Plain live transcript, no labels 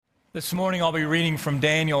This morning I'll be reading from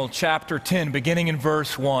Daniel chapter 10, beginning in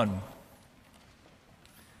verse 1.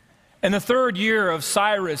 In the third year of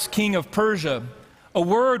Cyrus, king of Persia, a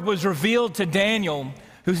word was revealed to Daniel,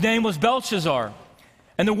 whose name was Belshazzar.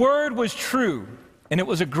 And the word was true, and it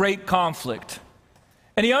was a great conflict.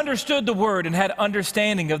 And he understood the word and had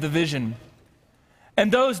understanding of the vision.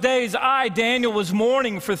 In those days I, Daniel, was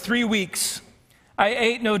mourning for 3 weeks. I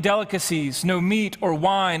ate no delicacies, no meat or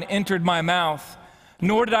wine entered my mouth,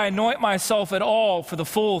 nor did I anoint myself at all for the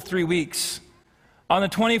full 3 weeks. On the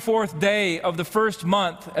 24th day of the first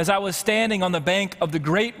month, as I was standing on the bank of the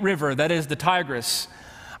great river, that is the Tigris,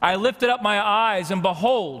 I lifted up my eyes, and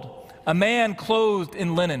behold, a man clothed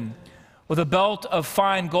in linen, with a belt of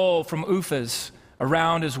fine gold from Uphaz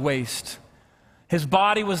around his waist. His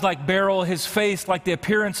body was like beryl, his face like the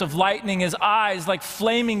appearance of lightning, his eyes like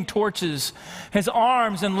flaming torches, his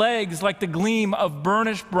arms and legs like the gleam of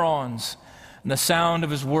burnished bronze, and the sound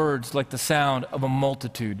of his words like the sound of a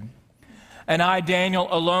multitude. And I, Daniel,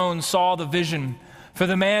 alone saw the vision, for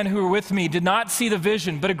the man who were with me did not see the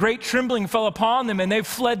vision, but a great trembling fell upon them, and they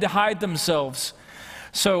fled to hide themselves.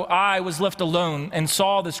 So I was left alone and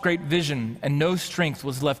saw this great vision, and no strength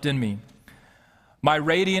was left in me. My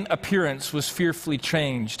radiant appearance was fearfully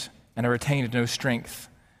changed, and I retained no strength.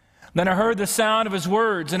 Then I heard the sound of his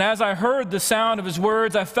words, and as I heard the sound of his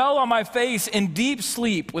words, I fell on my face in deep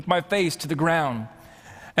sleep with my face to the ground.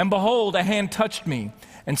 And behold, a hand touched me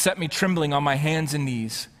and set me trembling on my hands and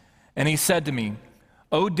knees. And he said to me,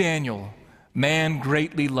 O Daniel, man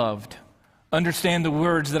greatly loved, understand the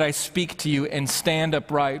words that I speak to you and stand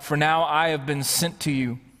upright, for now I have been sent to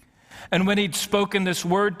you. And when he'd spoken this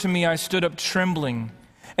word to me, I stood up trembling.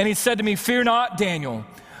 And he said to me, Fear not, Daniel,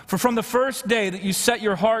 for from the first day that you set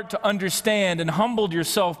your heart to understand and humbled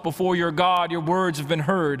yourself before your God, your words have been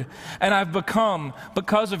heard, and I've become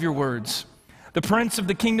because of your words. The prince of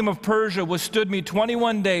the kingdom of Persia withstood me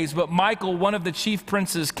 21 days, but Michael, one of the chief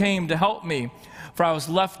princes, came to help me, for I was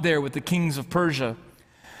left there with the kings of Persia.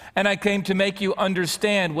 And I came to make you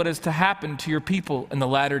understand what is to happen to your people in the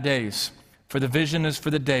latter days, for the vision is for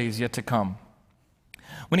the days yet to come.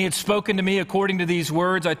 When he had spoken to me according to these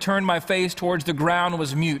words, I turned my face towards the ground and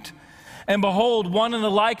was mute. And behold, one in the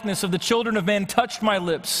likeness of the children of men touched my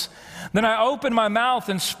lips. Then I opened my mouth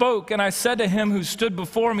and spoke, and I said to him who stood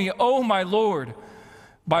before me, O my Lord,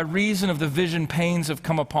 by reason of the vision pains have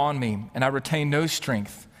come upon me, and I retain no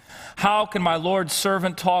strength. How can my Lord's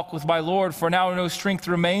servant talk with my Lord? For now no strength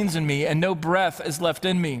remains in me, and no breath is left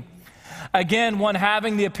in me. Again, one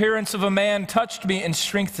having the appearance of a man touched me and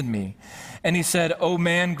strengthened me. And he said, O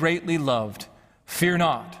man greatly loved, fear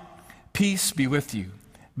not, peace be with you.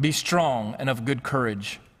 Be strong and of good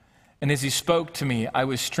courage. And as he spoke to me, I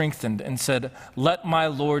was strengthened and said, Let my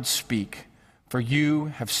Lord speak, for you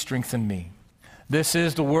have strengthened me. This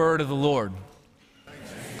is the word of the Lord.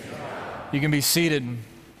 You can be seated.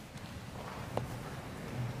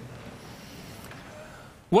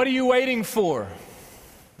 What are you waiting for?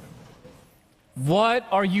 What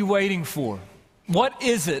are you waiting for? What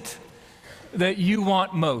is it that you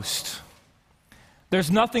want most?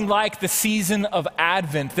 There's nothing like the season of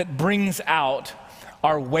Advent that brings out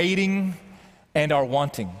our waiting and our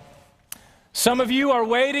wanting. Some of you are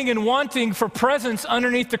waiting and wanting for presents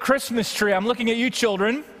underneath the Christmas tree. I'm looking at you,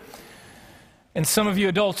 children, and some of you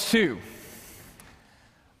adults too.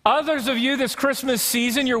 Others of you this Christmas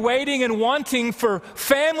season, you're waiting and wanting for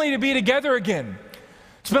family to be together again.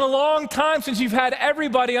 It's been a long time since you've had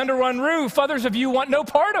everybody under one roof. Others of you want no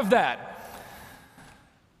part of that.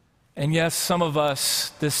 And yes, some of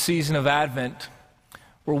us this season of Advent,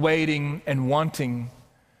 we're waiting and wanting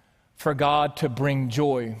for God to bring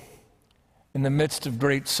joy in the midst of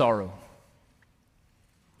great sorrow.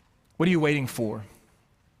 What are you waiting for?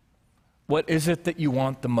 What is it that you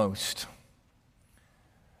want the most?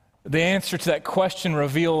 The answer to that question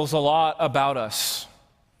reveals a lot about us.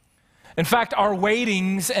 In fact, our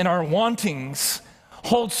waitings and our wantings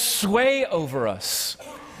hold sway over us.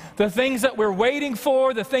 The things that we're waiting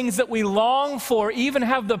for, the things that we long for, even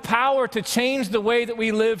have the power to change the way that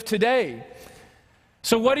we live today.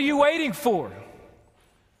 So what are you waiting for?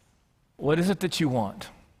 What is it that you want?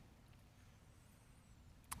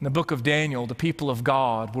 In the book of Daniel, the people of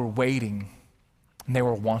God were waiting and they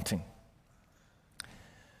were wanting.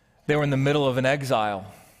 They were in the middle of an exile,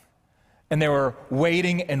 and they were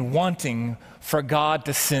waiting and wanting for God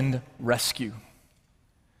to send rescue.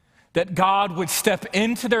 That God would step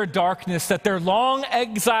into their darkness, that their long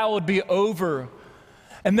exile would be over,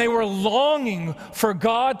 and they were longing for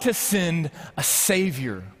God to send a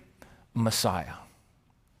Savior, Messiah.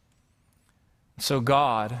 So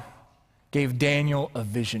God gave Daniel a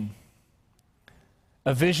vision.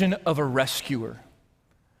 a vision of a rescuer,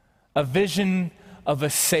 a vision of a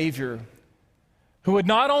Savior who would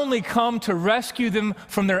not only come to rescue them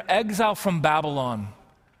from their exile from Babylon,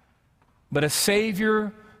 but a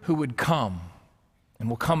Savior who would come and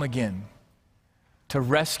will come again to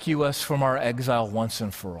rescue us from our exile once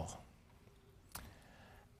and for all.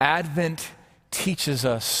 Advent teaches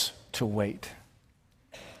us to wait.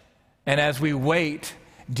 And as we wait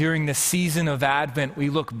during the season of Advent, we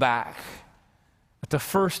look back at the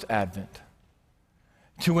first Advent,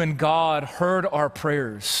 to when God heard our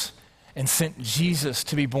prayers and sent Jesus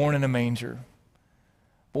to be born in a manger.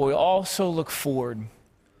 But we also look forward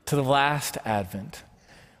to the last Advent,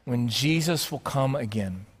 when Jesus will come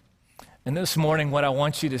again. And this morning, what I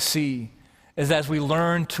want you to see is, as we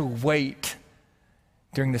learn to wait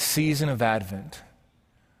during the season of Advent,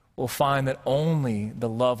 we'll find that only the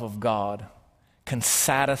love of God can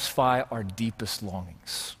satisfy our deepest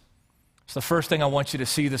longings. So the first thing I want you to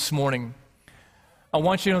see this morning, I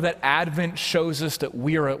want you to know that Advent shows us that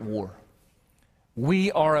we are at war.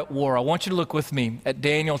 We are at war. I want you to look with me at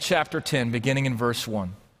Daniel chapter 10, beginning in verse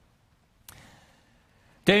 1.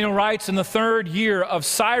 Daniel writes, in the 3rd year of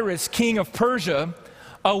Cyrus, king of Persia,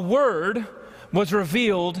 a word was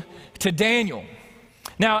revealed to Daniel.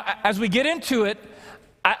 Now, as we get into it,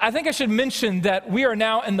 I think I should mention that we are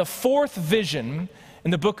now in the 4th vision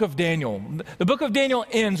in the book of Daniel. The book of Daniel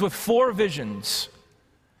ends with 4 visions.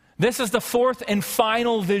 This is the 4th and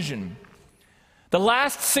final vision. The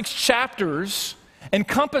last 6 chapters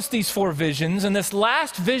encompass these 4 visions, and this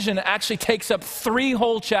last vision actually takes up 3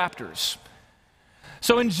 whole chapters.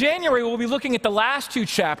 So in January, we'll be looking at the last 2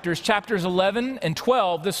 chapters, chapters 11 and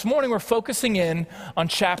 12. This morning, we're focusing in on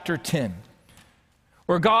chapter 10,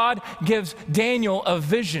 where God gives Daniel a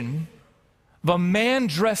vision of a man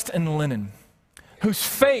dressed in linen, whose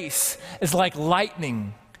face is like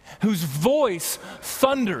lightning, whose voice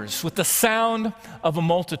thunders with the sound of a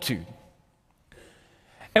multitude.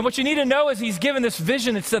 And what you need to know is he's given this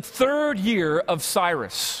vision. It's the 3rd year of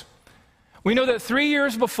Cyrus. We know that 3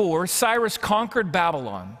 years before, Cyrus conquered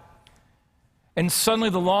Babylon. And suddenly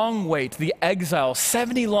the long wait, the exile,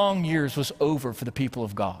 70 long years was over for the people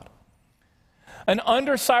of God. And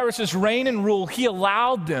under Cyrus's reign and rule, he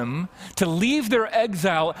allowed them to leave their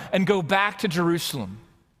exile and go back to Jerusalem.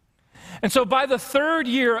 And so by the 3rd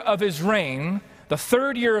year of his reign, the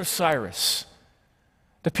 3rd year of Cyrus,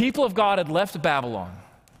 the people of God had left Babylon.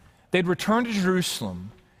 They'd returned to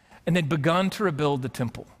Jerusalem, and they'd begun to rebuild the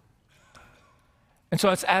temple. And so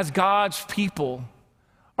it's as God's people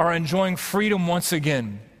are enjoying freedom once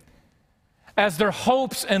again, as their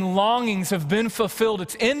hopes and longings have been fulfilled,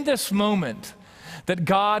 it's in this moment that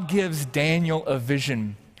God gives Daniel a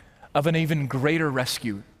vision of an even greater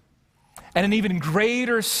rescue and an even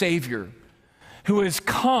greater Savior who has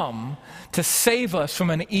come to save us from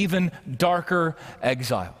an even darker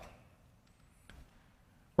exile.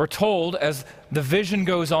 We're told, as the vision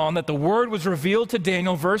goes on, that the word was revealed to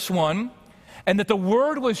Daniel, verse 1, and that the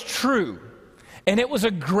word was true, and it was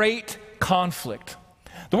a great conflict.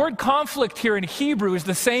 The word conflict here in Hebrew is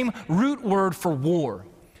the same root word for war.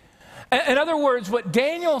 In other words, what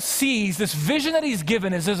Daniel sees, this vision that he's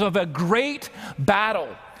given, is of a great battle,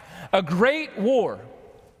 a great war.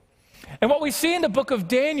 And what we see in the book of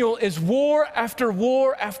Daniel is war after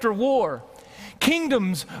war after war.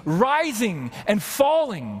 Kingdoms rising and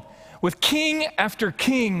falling, with king after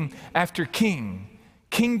king after king.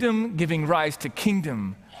 Kingdom giving rise to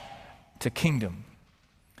kingdom to kingdom.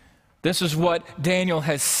 This is what Daniel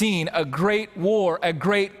has seen, a great war, a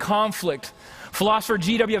great conflict. Philosopher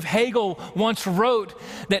G.W. Hegel once wrote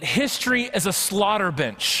that history is a slaughter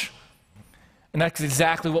bench. And that's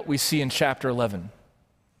exactly what we see in chapter 11.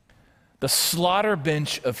 The slaughter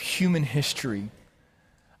bench of human history,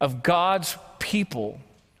 of God's people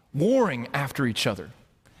warring after each other.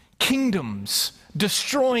 Kingdoms,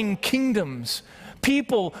 destroying kingdoms.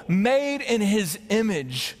 People made in his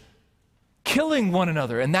image, killing one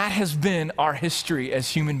another. And that has been our history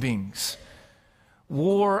as human beings.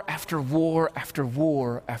 War after war after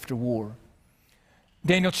war after war.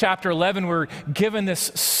 Daniel chapter 11, we're given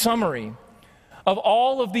this summary of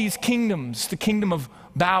all of these kingdoms: the kingdom of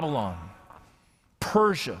Babylon,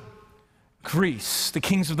 Persia, Greece, the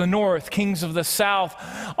kings of the north, kings of the south,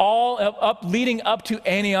 all up leading up to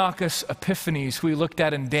Antiochus Epiphanes, who we looked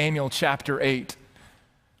at in Daniel chapter 8.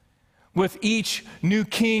 With each new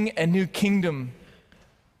king and new kingdom,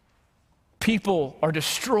 people are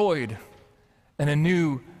destroyed and a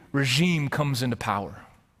new regime comes into power.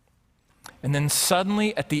 And then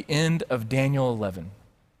suddenly at the end of Daniel 11,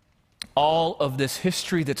 all of this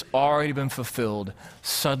history that's already been fulfilled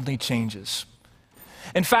suddenly changes.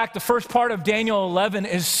 In fact, the first part of Daniel 11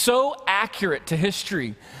 is so accurate to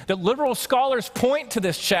history that liberal scholars point to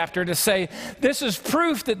this chapter to say, this is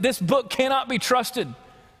proof that this book cannot be trusted.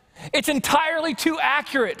 It's entirely too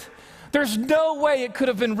accurate. There's no way it could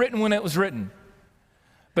have been written when it was written.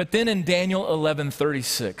 But then in Daniel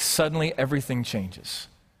 11:36, suddenly everything changes.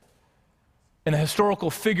 And the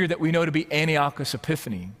historical figure that we know to be Antiochus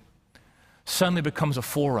Epiphanes suddenly becomes a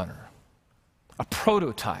forerunner, a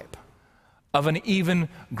prototype of an even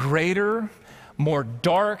greater, more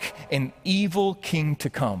dark and evil king to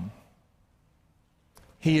come.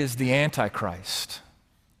 He is the Antichrist.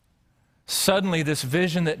 Suddenly, this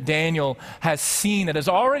vision that Daniel has seen, that has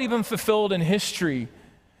already been fulfilled in history,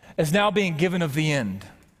 is now being given of the end,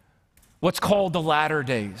 what's called the latter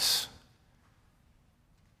days.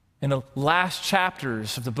 In the last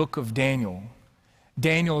chapters of the book of Daniel,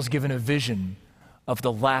 Daniel is given a vision of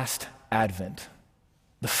the last advent,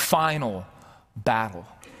 the final battle,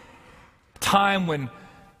 time when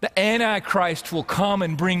the Antichrist will come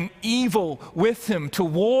and bring evil with him to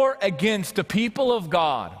war against the people of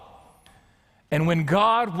God. And when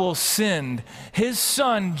God will send his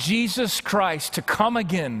son, Jesus Christ, to come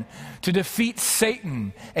again to defeat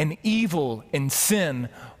Satan and evil and sin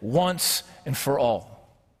once and for all.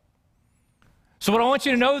 So what I want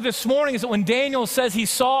you to know this morning is that when Daniel says he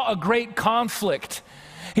saw a great conflict,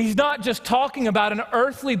 he's not just talking about an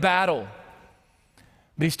earthly battle,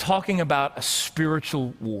 but he's talking about a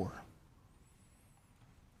spiritual war.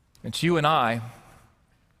 It's you and I.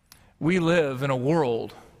 We live in a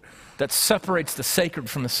world that separates the sacred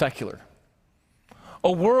from the secular.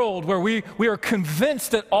 A world where we are convinced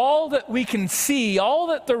that all that we can see, all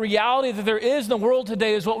that the reality that there is in the world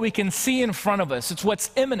today is what we can see in front of us. It's what's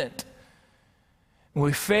imminent. And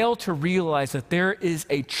we fail to realize that there is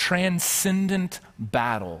a transcendent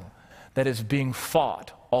battle that is being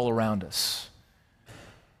fought all around us.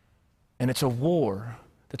 And it's a war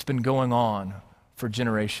that's been going on for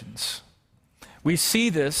generations. We see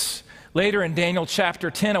this later in Daniel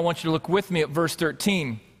chapter 10. I want you to look with me at verse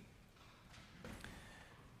 13.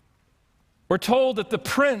 We're told that the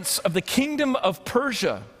prince of the kingdom of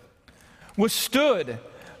Persia withstood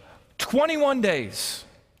 21 days,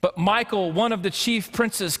 but Michael, one of the chief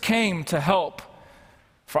princes, came to help.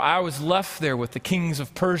 For I was left there with the kings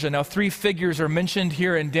of Persia. Now, three figures are mentioned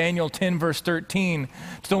here in Daniel 10, verse 13.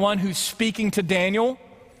 It's the one who's speaking to Daniel,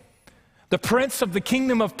 the prince of the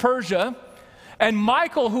kingdom of Persia, and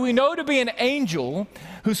Michael, who we know to be an angel,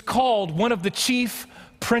 who's called one of the chief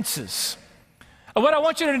princes. And what I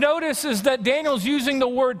want you to notice is that Daniel's using the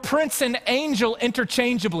word prince and angel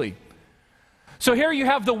interchangeably. So here you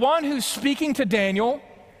have the one who's speaking to Daniel.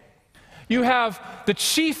 You have the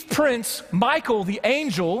chief prince, Michael, the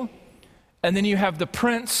angel, and then you have the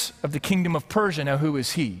prince of the kingdom of Persia. Now, who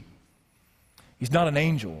is he? He's not an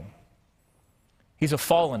angel. He's a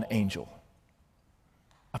fallen angel,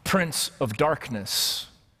 a prince of darkness,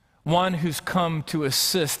 one who's come to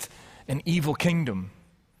assist an evil kingdom.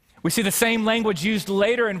 We see the same language used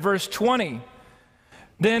later in verse 20.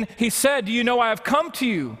 Then he said, "Do you know I have come to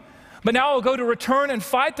you? But now I'll go to return and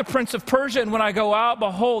fight the prince of Persia, and when I go out,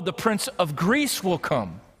 behold, the prince of Greece will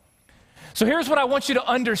come." So here's what I want you to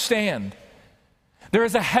understand. There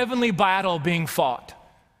is a heavenly battle being fought.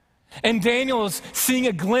 And Daniel is seeing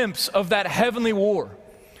a glimpse of that heavenly war.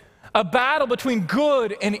 A battle between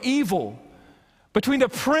good and evil, between the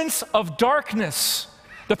prince of darkness,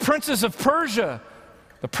 the princes of Persia,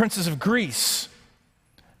 the princes of Greece,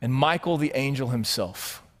 and Michael the angel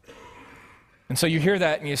himself. And so you hear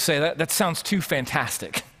that and you say, that sounds too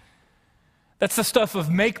fantastic. That's the stuff of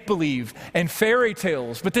make-believe and fairy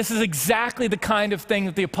tales. But this is exactly the kind of thing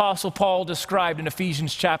that the Apostle Paul described in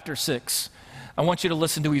Ephesians chapter 6. I want you to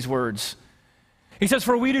listen to his words. He says,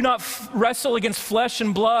 "For we do not wrestle against flesh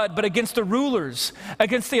and blood, but against the rulers,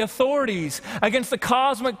 against the authorities, against the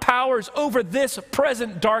cosmic powers over this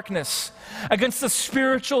present darkness, against the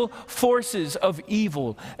spiritual forces of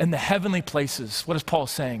evil in the heavenly places." What is Paul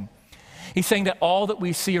saying? He's saying that all that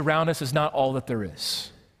we see around us is not all that there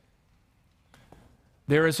is.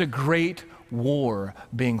 There is a great war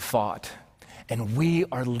being fought, and we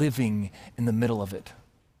are living in the middle of it.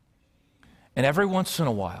 And every once in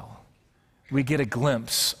a while, we get a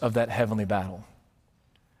glimpse of that heavenly battle.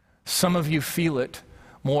 Some of you feel it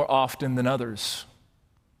more often than others.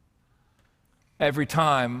 Every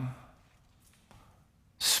time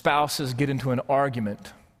spouses get into an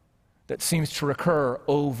argument that seems to recur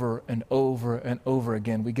over and over and over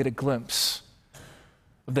again, we get a glimpse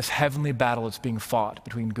of this heavenly battle that's being fought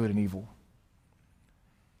between good and evil.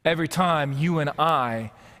 Every time you and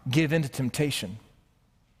I give in to temptation,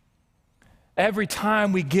 Every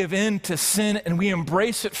time we give in to sin and we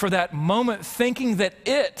embrace it for that moment, thinking that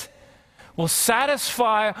it will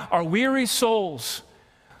satisfy our weary souls,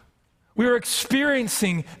 we are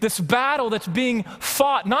experiencing this battle that's being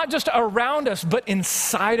fought not just around us, but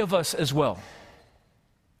inside of us as well.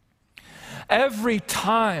 Every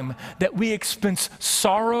time that we experience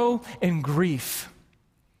sorrow and grief,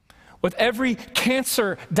 with every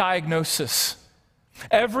cancer diagnosis,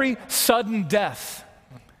 every sudden death,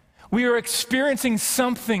 we are experiencing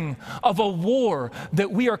something of a war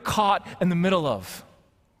that we are caught in the middle of.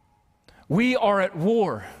 We are at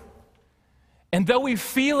war. And though we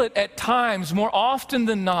feel it at times, more often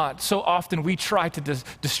than not, so often we try to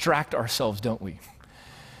distract ourselves, don't we?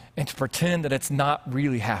 And to pretend that it's not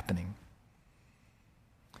really happening.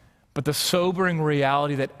 But the sobering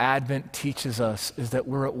reality that Advent teaches us is that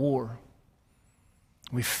we're at war.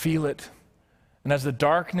 We feel it. And as the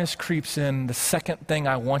darkness creeps in, the second thing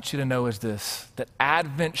I want you to know is this, that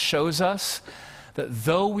Advent shows us that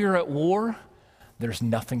though we're at war, there's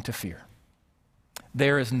nothing to fear.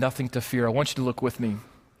 There is nothing to fear. I want you to look with me.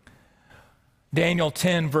 Daniel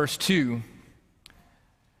 10, verse 2.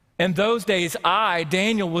 In those days, I,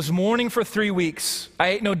 Daniel, was mourning for 3 weeks. I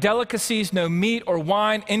ate no delicacies, no meat or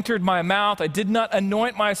wine entered my mouth. I did not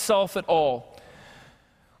anoint myself at all.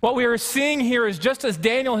 What we are seeing here is just as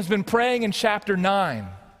Daniel has been praying in chapter 9,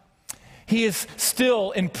 he is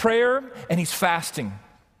still in prayer and he's fasting.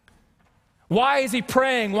 Why is he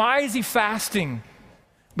praying? Why is he fasting?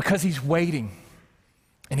 Because he's waiting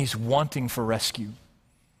and he's wanting for rescue.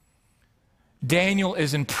 Daniel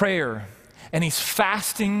is in prayer and he's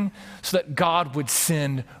fasting so that God would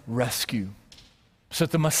send rescue, so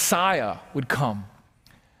that the Messiah would come.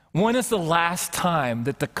 When is the last time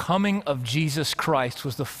that the coming of Jesus Christ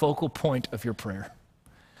was the focal point of your prayer?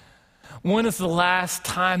 When is the last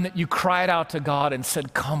time that you cried out to God and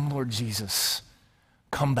said, "Come, Lord Jesus,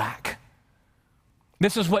 come back"?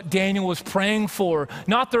 This is what Daniel was praying for,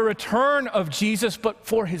 not the return of Jesus, but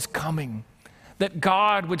for his coming, that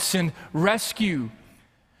God would send rescue.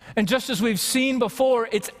 And just as we've seen before,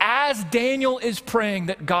 it's as Daniel is praying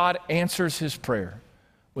that God answers his prayer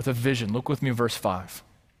with a vision. Look with me, verse 5.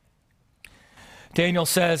 Daniel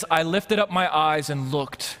says, I lifted up my eyes and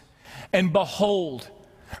looked, and behold,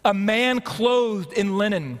 a man clothed in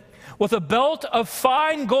linen, with a belt of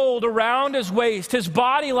fine gold around his waist, his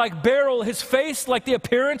body like beryl, his face like the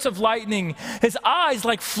appearance of lightning, his eyes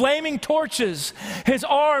like flaming torches, his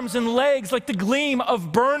arms and legs like the gleam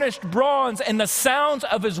of burnished bronze, and the sounds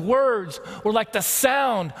of his words were like the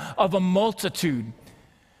sound of a multitude.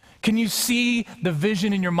 Can you see the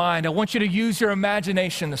vision in your mind? I want you to use your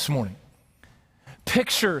imagination this morning.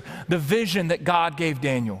 Picture the vision that God gave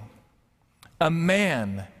Daniel. A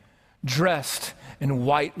man dressed in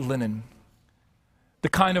white linen, the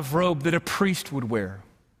kind of robe that a priest would wear.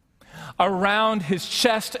 Around his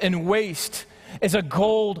chest and waist is a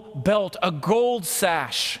gold belt, a gold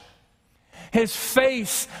sash. His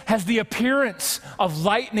face has the appearance of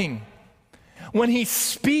lightning. When he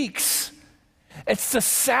speaks, it's the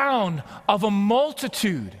sound of a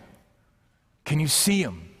multitude. Can you see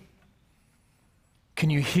him? Can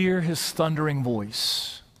you hear his thundering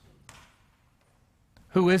voice?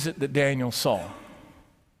 Who is it that Daniel saw?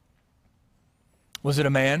 Was it a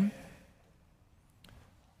man?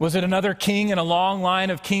 Was it another king in a long line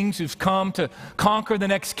of kings who's come to conquer the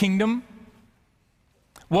next kingdom?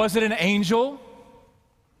 Was it an angel?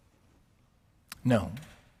 No.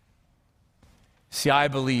 See, I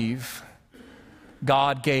believe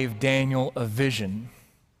God gave Daniel a vision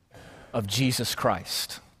of Jesus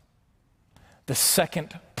Christ, the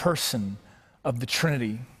second person of the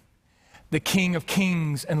Trinity, the King of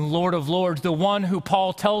Kings and Lord of Lords, the one who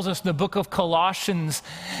Paul tells us in the book of Colossians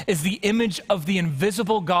is the image of the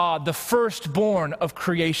invisible God, the firstborn of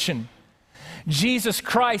creation. Jesus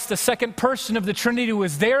Christ, the second person of the Trinity,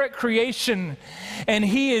 was there at creation, and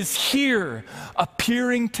he is here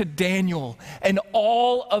appearing to Daniel in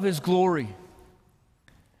all of his glory.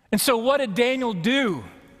 And so what did Daniel do?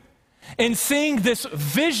 In seeing this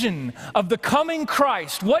vision of the coming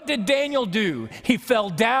Christ, what did Daniel do? He fell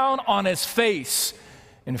down on his face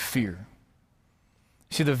in fear.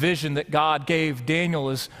 See, the vision that God gave Daniel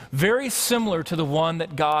is very similar to the one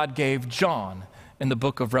that God gave John in the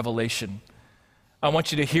book of Revelation. I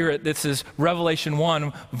want you to hear it. This is Revelation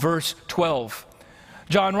 1, verse 12.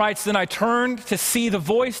 John writes, Then I turned to see the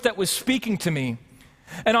voice that was speaking to me.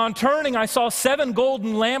 And on turning, I saw 7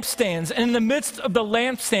 golden lampstands, and in the midst of the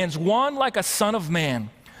lampstands, one like a son of man,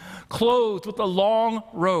 clothed with a long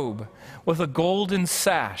robe, with a golden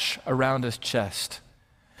sash around his chest.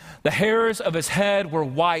 The hairs of his head were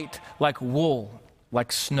white like wool,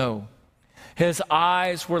 like snow, His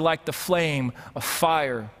eyes were like the flame of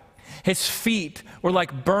fire. His feet were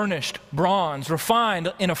like burnished bronze,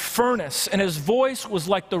 refined in a furnace, and his voice was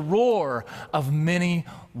like the roar of many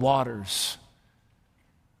waters.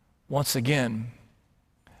 Once again,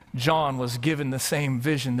 John was given the same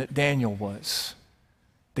vision that Daniel was,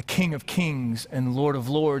 the King of Kings and Lord of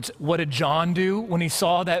Lords. What did John do when he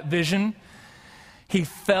saw that vision? He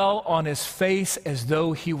fell on his face as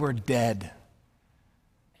though he were dead.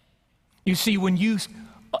 You see, when you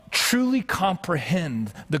truly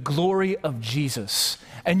comprehend the glory of Jesus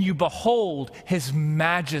and you behold his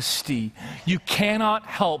majesty, you cannot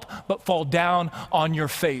help but fall down on your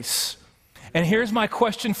face. And here's my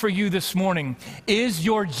question for you this morning. Is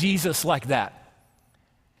your Jesus like that?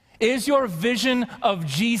 Is your vision of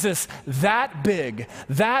Jesus that big,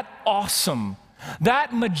 that awesome,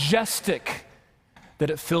 that majestic that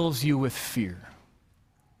it fills you with fear?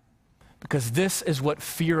 Because this is what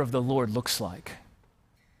fear of the Lord looks like.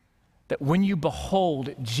 That when you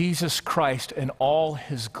behold Jesus Christ in all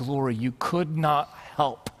his glory, you could not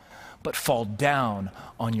help but fall down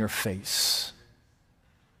on your face.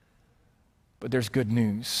 But there's good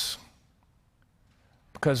news.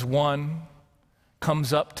 Because one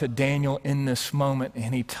comes up to Daniel in this moment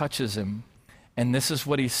and he touches him. And this is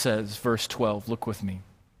what he says, verse 12. Look with me.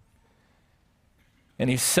 And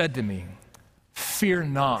he said to me, "Fear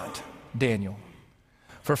not, Daniel.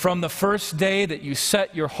 For from the first day that you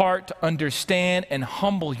set your heart to understand and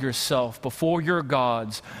humble yourself before your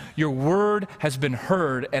gods, your word has been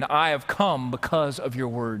heard, and I have come because of your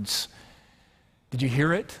words." Did you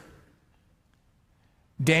hear it?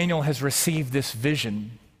 Daniel has received this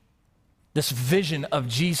vision of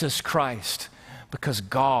Jesus Christ, because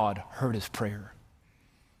God heard his prayer.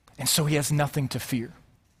 And so he has nothing to fear.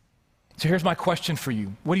 So here's my question for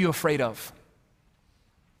you. What are you afraid of?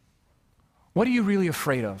 What are you really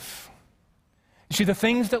afraid of? You see, the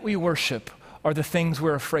things that we worship are the things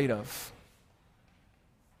we're afraid of.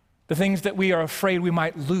 The things that we are afraid we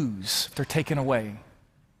might lose if they're taken away.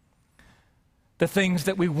 The things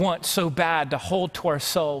that we want so bad to hold to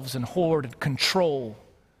ourselves and hoard and control.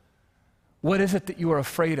 What is it that you are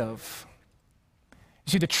afraid of?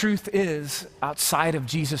 You see, the truth is, outside of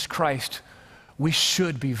Jesus Christ, we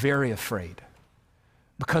should be very afraid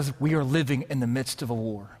because we are living in the midst of a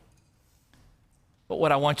war. But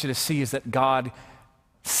what I want you to see is that God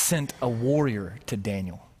sent a warrior to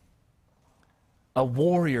Daniel. A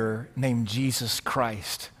warrior named Jesus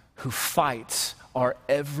Christ who fights our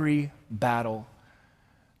every battle.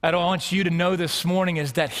 What I want you to know this morning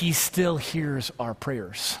is that he still hears our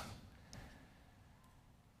prayers.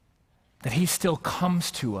 That he still comes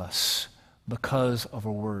to us because of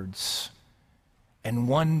our words. And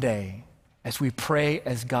one day, as we pray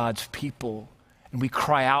as God's people, and we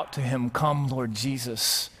cry out to him, "Come, Lord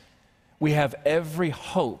Jesus," we have every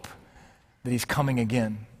hope that he's coming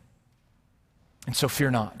again. And so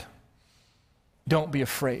fear not. Don't be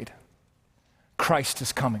afraid. Christ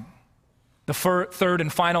is coming. The third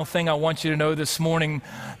and final thing I want you to know this morning,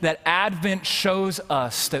 that Advent shows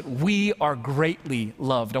us that we are greatly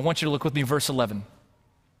loved. I want you to look with me, verse 11.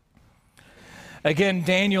 Again,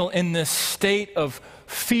 Daniel, in this state of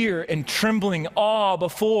fear and trembling awe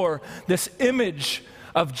before this image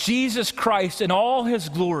of Jesus Christ in all his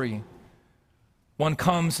glory, one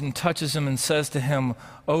comes and touches him and says to him,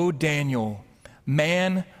 "O Daniel,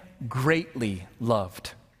 man greatly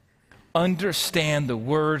loved, understand the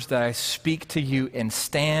words that I speak to you and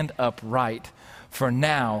stand upright, for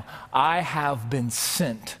now I have been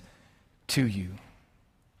sent to you."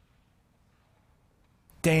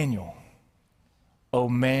 Daniel, O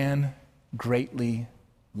man greatly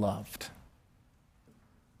loved.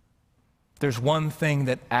 There's one thing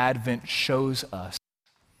that Advent shows us.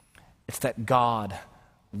 It's that God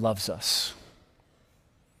loves us.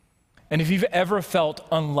 And if you've ever felt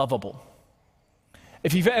unlovable,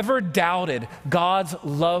 if you've ever doubted God's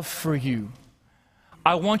love for you,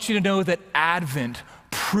 I want you to know that Advent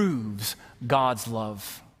proves God's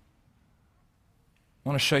love. I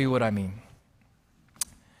want to show you what I mean.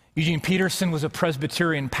 Eugene Peterson was a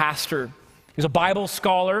Presbyterian pastor. He was a Bible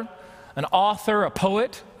scholar, an author, a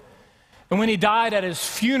poet. And when he died at his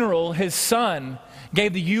funeral, his son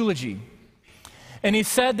gave the eulogy. And he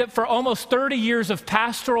said that for almost 30 years of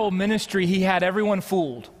pastoral ministry, he had everyone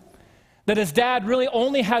fooled. That his dad really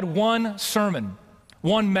only had one sermon,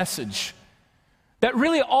 one message. That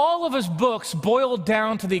really all of his books boiled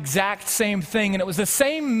down to the exact same thing. And it was the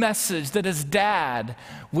same message that his dad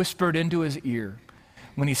whispered into his ear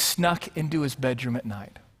when he snuck into his bedroom at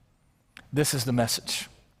night. This is the message.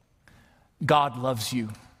 God loves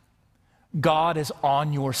you. God is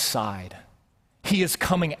on your side. He is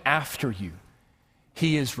coming after you.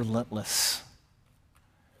 He is relentless.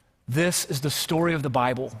 This is the story of the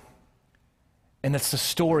Bible, and it's the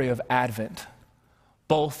story of Advent,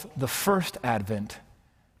 both the first Advent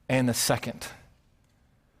and the second.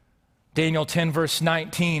 Daniel 10, verse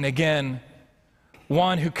 19, again,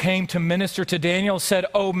 one who came to minister to Daniel said,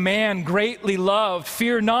 "O man greatly loved,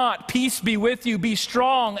 fear not, peace be with you, be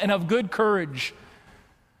strong and of good courage."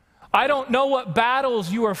 I don't know what battles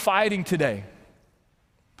you are fighting today.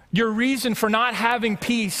 Your reason for not having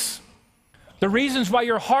peace, the reasons why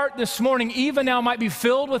your heart this morning, even now, might be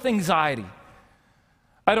filled with anxiety.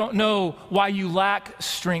 I don't know why you lack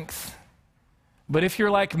strength, but if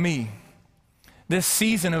you're like me, this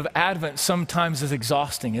season of Advent sometimes is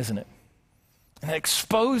exhausting, isn't it? And it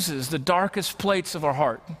exposes the darkest plates of our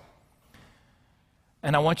heart.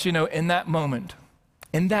 And I want you to know, in that moment,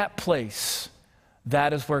 in that place,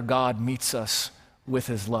 that is where God meets us with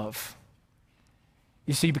his love.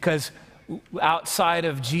 You see, because outside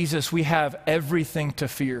of Jesus, we have everything to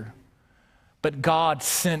fear. But God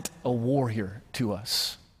sent a warrior to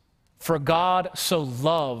us. For God so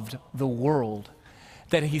loved the world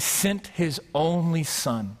that he sent his only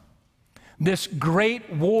Son. This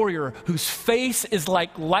great warrior whose face is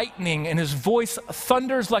like lightning and his voice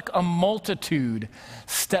thunders like a multitude,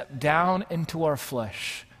 stepped down into our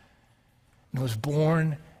flesh and was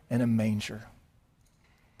born in a manger.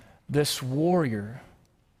 This warrior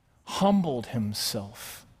humbled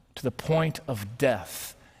himself to the point of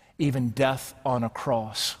death, even death on a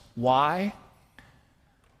cross. Why?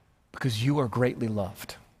 Because you are greatly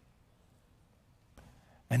loved.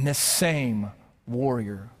 And this same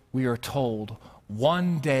warrior, we are told,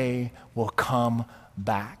 one day will come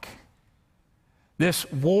back. This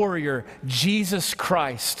warrior, Jesus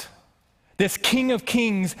Christ, this King of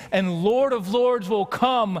Kings and Lord of Lords, will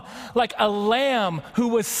come like a lamb who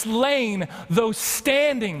was slain, though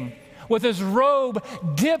standing, with his robe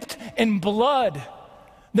dipped in blood.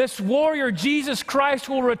 This warrior, Jesus Christ,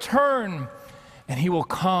 will return, and he will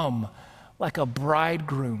come like a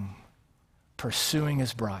bridegroom pursuing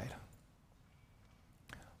his bride.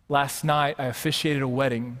 Last night, I officiated a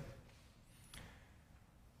wedding,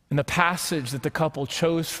 and the passage that the couple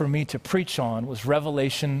chose for me to preach on was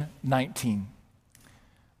Revelation 19.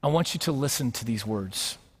 I want you to listen to these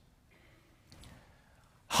words.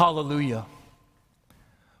 Hallelujah.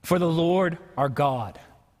 For the Lord our God,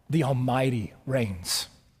 the Almighty, reigns.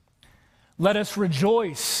 Let us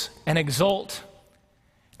rejoice and exult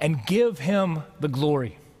and give him the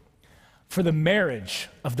glory. For the marriage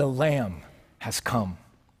of the Lamb has come,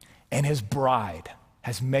 and his bride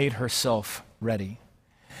has made herself ready.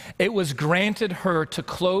 It was granted her to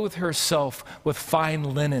clothe herself with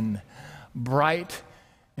fine linen, bright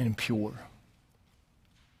and pure.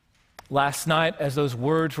 Last night, as those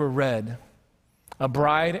words were read, a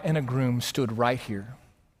bride and a groom stood right here.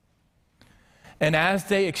 And as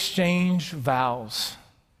they exchanged vows,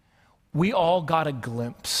 we all got a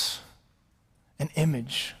glimpse, an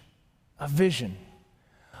image, a vision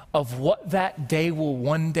of what that day will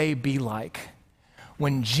one day be like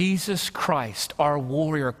when Jesus Christ, our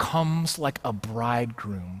warrior, comes like a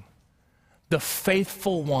bridegroom, the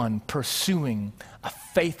faithful one pursuing a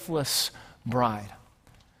faithless bride.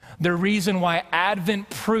 The reason why Advent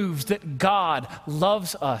proves that God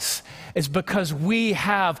loves us is because we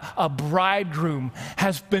have a bridegroom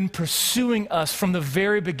has been pursuing us from the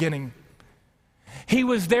very beginning. He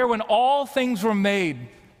was there when all things were made,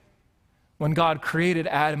 when God created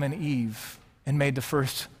Adam and Eve and made the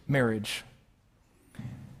first marriage.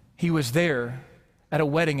 He was there at a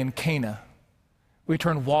wedding in Cana. We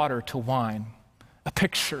turned water to wine, a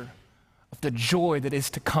picture of the joy that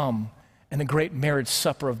is to come in the great marriage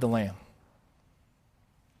supper of the Lamb.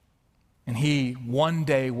 And he one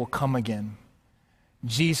day will come again.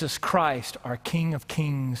 Jesus Christ, our King of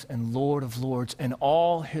Kings and Lord of Lords, in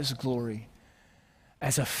all his glory,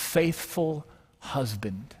 as a faithful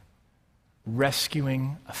husband,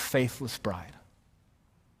 rescuing a faithless bride.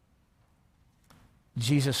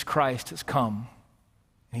 Jesus Christ has come,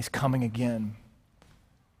 and he's coming again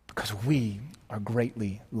because we are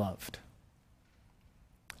greatly loved.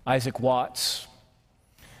 Isaac Watts,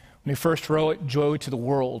 when he first wrote Joy to the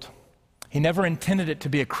World, he never intended it to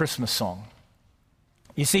be a Christmas song.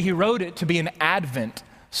 You see, he wrote it to be an Advent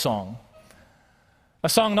song. A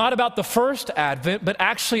song not about the first Advent, but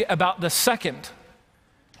actually about the second.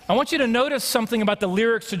 I want you to notice something about the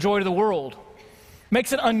lyrics to Joy to the World.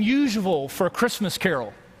 Makes it unusual for a Christmas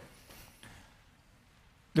carol.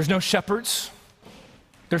 There's no shepherds.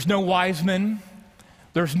 There's no wise men.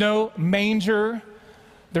 There's no manger.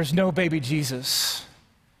 There's no baby Jesus.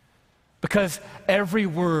 because every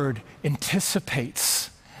word anticipates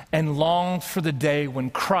and longs for the day when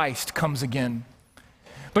Christ comes again.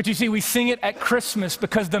 But you see, we sing it at Christmas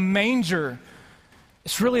because the manger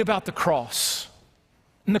is really about the cross.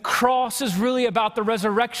 And the cross is really about the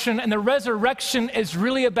resurrection, and the resurrection is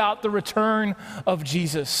really about the return of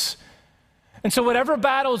Jesus. And so whatever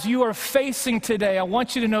battles you are facing today, I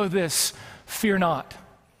want you to know this: fear not.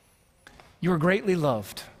 You are greatly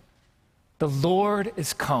loved. The Lord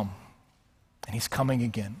is come, and he's coming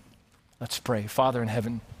again. Let's pray. Father in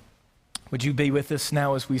heaven, would you be with us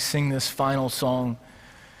now as we sing this final song?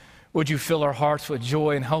 Would you fill our hearts with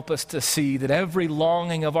joy and help us to see that every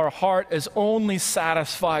longing of our heart is only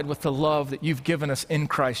satisfied with the love that you've given us in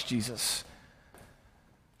Christ Jesus.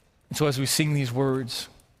 And so as we sing these words,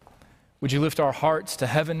 would you lift our hearts to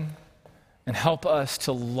heaven and help us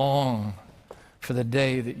to long for the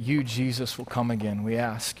day that you, Jesus, will come again, we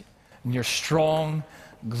ask. In your strong,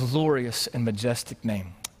 glorious, and majestic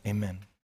name, amen.